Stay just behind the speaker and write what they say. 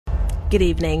Good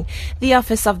evening. The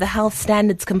Office of the Health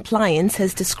Standards Compliance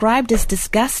has described as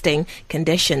disgusting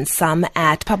conditions some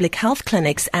at public health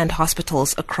clinics and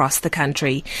hospitals across the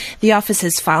country. The office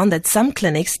has found that some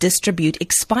clinics distribute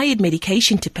expired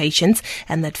medication to patients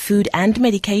and that food and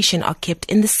medication are kept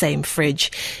in the same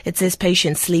fridge. It says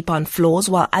patients sleep on floors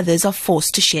while others are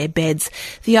forced to share beds.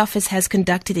 The office has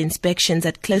conducted inspections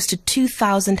at close to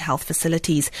 2,000 health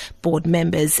facilities. Board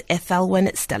members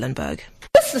Ethelwyn Stellenberg.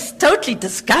 This is totally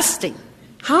disgusting.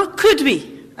 How could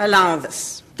we allow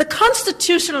this? The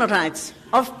constitutional rights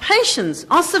of patients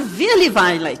are severely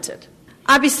violated.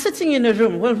 I'll be sitting in a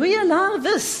room. Will we allow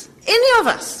this, any of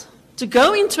us, to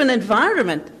go into an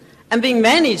environment and being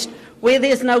managed where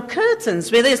there's no curtains,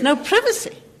 where there's no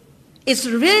privacy? It's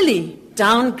really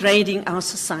downgrading our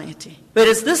society.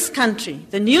 Whereas this country,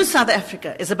 the new South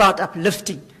Africa, is about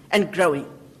uplifting and growing.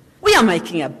 We are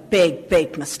making a big,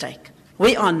 big mistake.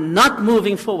 We are not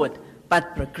moving forward,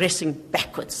 but progressing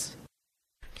backwards.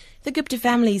 The Gupta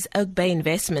family's Oak Bay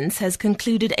Investments has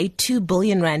concluded a 2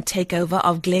 billion rand takeover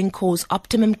of Glencore's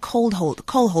Optimum coal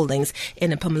holdings in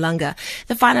Mpumalanga.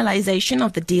 The finalization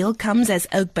of the deal comes as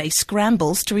Oak Bay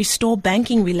scrambles to restore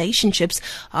banking relationships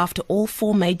after all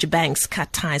 4 major banks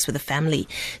cut ties with the family.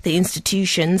 The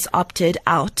institutions opted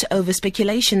out over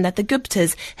speculation that the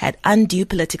Guptas had undue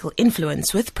political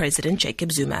influence with President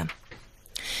Jacob Zuma.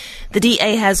 The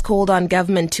DA has called on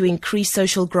government to increase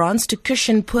social grants to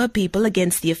cushion poor people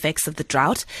against the effects of the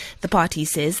drought. The party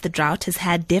says the drought has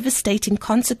had devastating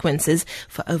consequences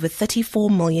for over 34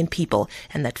 million people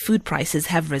and that food prices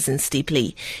have risen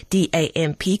steeply. DA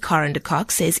MP Karen de Kock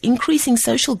says increasing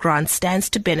social grants stands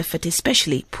to benefit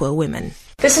especially poor women.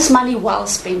 This is money well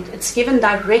spent. It's given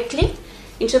directly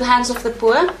into the hands of the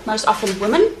poor, most often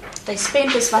women. They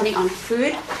spend this money on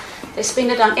food. They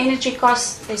spend it on energy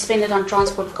costs, they spend it on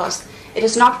transport costs. It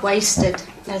is not wasted,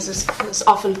 as is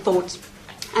often thought.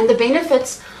 And the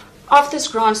benefits of this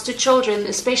grants to children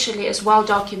especially is well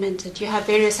documented. You have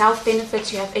various health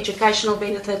benefits, you have educational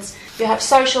benefits, you have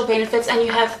social benefits, and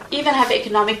you even have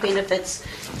economic benefits.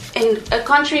 And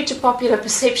contrary to popular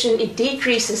perception, it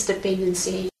decreases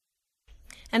dependency.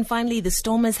 And finally, the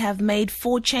Stormers have made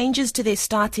 4 changes to their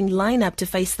starting lineup to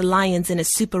face the Lions in a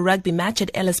Super Rugby match at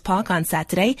Ellis Park on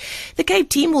Saturday. The Cape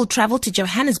team will travel to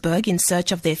Johannesburg in search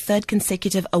of their 3rd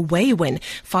consecutive away win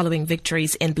following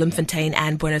victories in Bloemfontein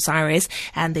and Buenos Aires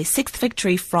and their 6th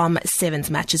victory from 7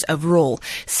 matches overall.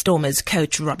 Stormers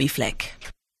coach Robbie Fleck.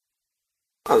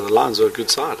 Oh, the Lions are a good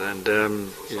side and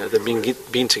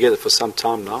they've been together for some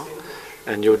time now,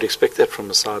 and you would expect that from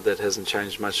a side that hasn't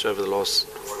changed much over the last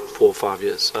 4 or 5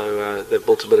 years. So they've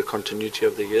built a bit of continuity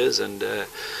over the years and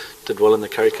did well in the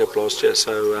Currie Cup last year.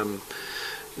 So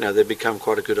they've become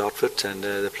quite a good outfit and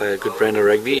they play a good brand of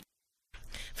rugby.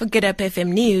 For Good Hope FM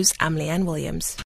News, I'm Leanne Williams.